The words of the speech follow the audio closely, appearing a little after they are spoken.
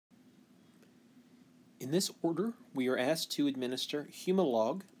In this order, we are asked to administer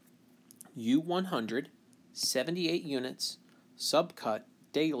Humalog U-100, 78 units, subcut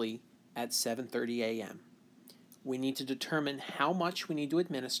daily at 7:30 a.m. We need to determine how much we need to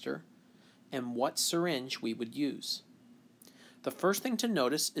administer and what syringe we would use. The first thing to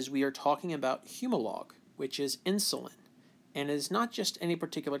notice is we are talking about Humalog, which is insulin, and it is not just any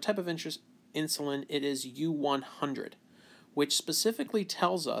particular type of insulin, it is U-100, which specifically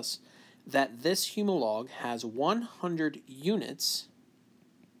tells us that this Humalog has 100 units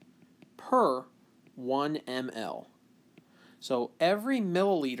per 1 ml. So every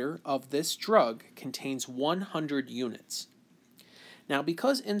milliliter of this drug contains 100 units. Now,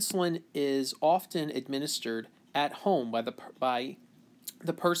 because insulin is often administered at home by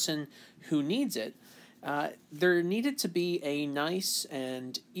the person who needs it, there needed to be a nice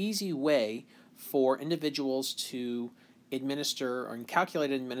and easy way for individuals to administer or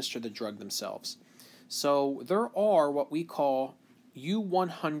calculate and administer the drug themselves. So there are what we call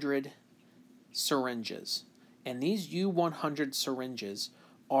U-100 syringes, and these U-100 syringes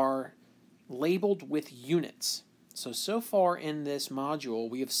are labeled with units. So far in this module,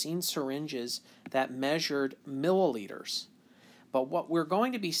 we have seen syringes that measured milliliters. But what we're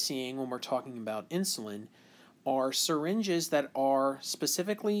going to be seeing when we're talking about insulin are syringes that are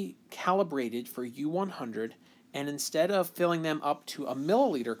specifically calibrated for U-100, and instead of filling them up to a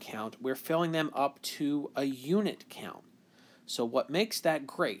milliliter count, we're filling them up to a unit count. So what makes that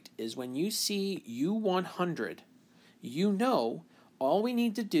great is when you see U-100, you know all we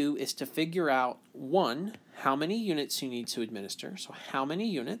need to do is to figure out, one, how many units you need to administer. So how many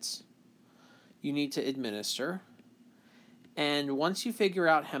units you need to administer. And once you figure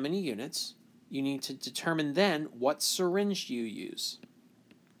out how many units, you need to determine then what syringe you use.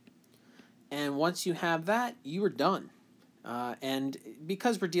 And once you have that, you are done. And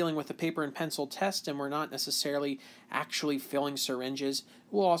because we're dealing with a paper and pencil test and we're not necessarily actually filling syringes,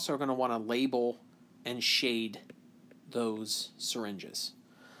 we're also going to want to label and shade those syringes.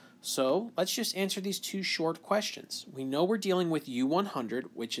 So let's just answer these two short questions. We know we're dealing with U-100,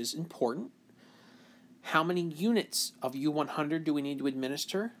 which is important. How many units of U-100 do we need to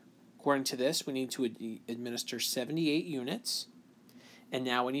administer? According to this, we need to administer 78 units. And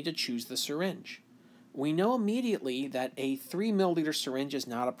now we need to choose the syringe. We know immediately that a 3 milliliter syringe is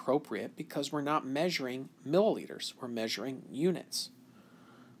not appropriate because we're not measuring milliliters, we're measuring units.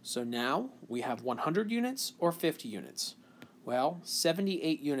 So now we have 100 units or 50 units. Well,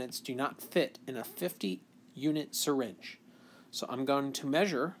 78 units do not fit in a 50 unit syringe. So I'm going to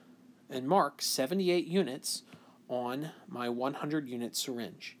measure and mark 78 units on my 100 unit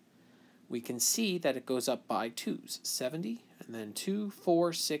syringe. We can see that it goes up by twos, 70, and then 2,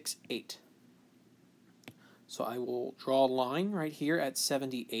 4, 6, 8. So I will draw a line right here at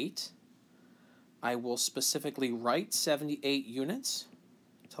 78. I will specifically write 78 units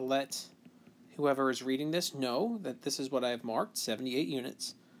to let whoever is reading this know that this is what I have marked, 78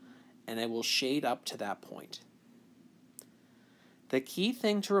 units, and I will shade up to that point. The key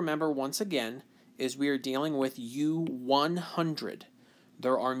thing to remember once again is we are dealing with U-100.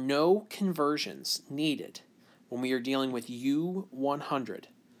 There are no conversions needed when we are dealing with U-100.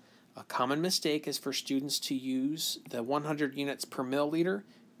 A common mistake is for students to use the 100 units per milliliter,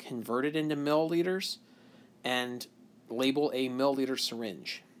 convert it into milliliters, and label a milliliter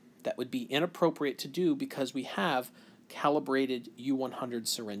syringe. That would be inappropriate to do because we have calibrated U-100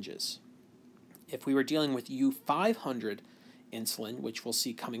 syringes. If we were dealing with U-500 insulin, which we'll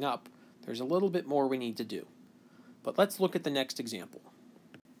see coming up, there's a little bit more we need to do. But let's look at the next example.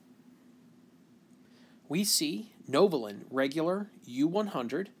 We see Novolin regular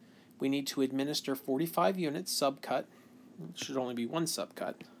U-100. We need to administer 45 units subcut. It should only be one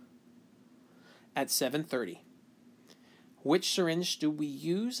subcut at 7:30. Which syringe do we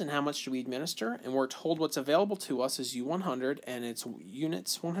use and how much do we administer? And we're told what's available to us is U-100 and it's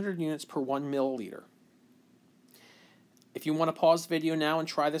units, 100 units per 1 milliliter. If you want to pause the video now and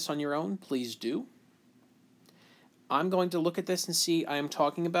try this on your own, please do. I'm going to look at this and see I am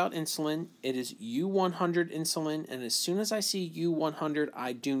talking about insulin. It is U-100 insulin, and as soon as I see U-100,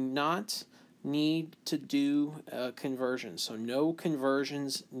 I do not need to do a conversion. So no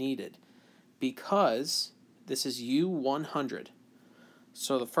conversions needed because this is U-100.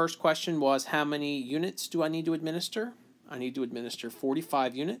 So the first question was, how many units do I need to administer? I need to administer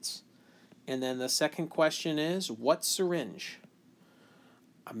 45 units. And then the second question is, what syringe?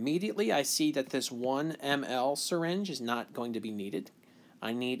 Immediately I see that this 1 ml syringe is not going to be needed.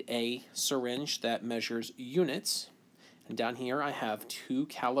 I need a syringe that measures units. And down here I have two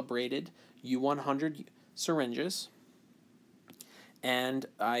calibrated U-100 syringes. And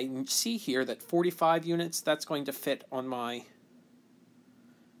I see here that 45 units, that's going to fit on my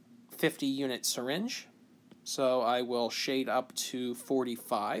 50 unit syringe. So I will shade up to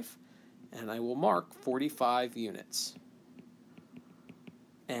 45, and I will mark 45 units.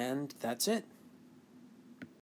 And that's it.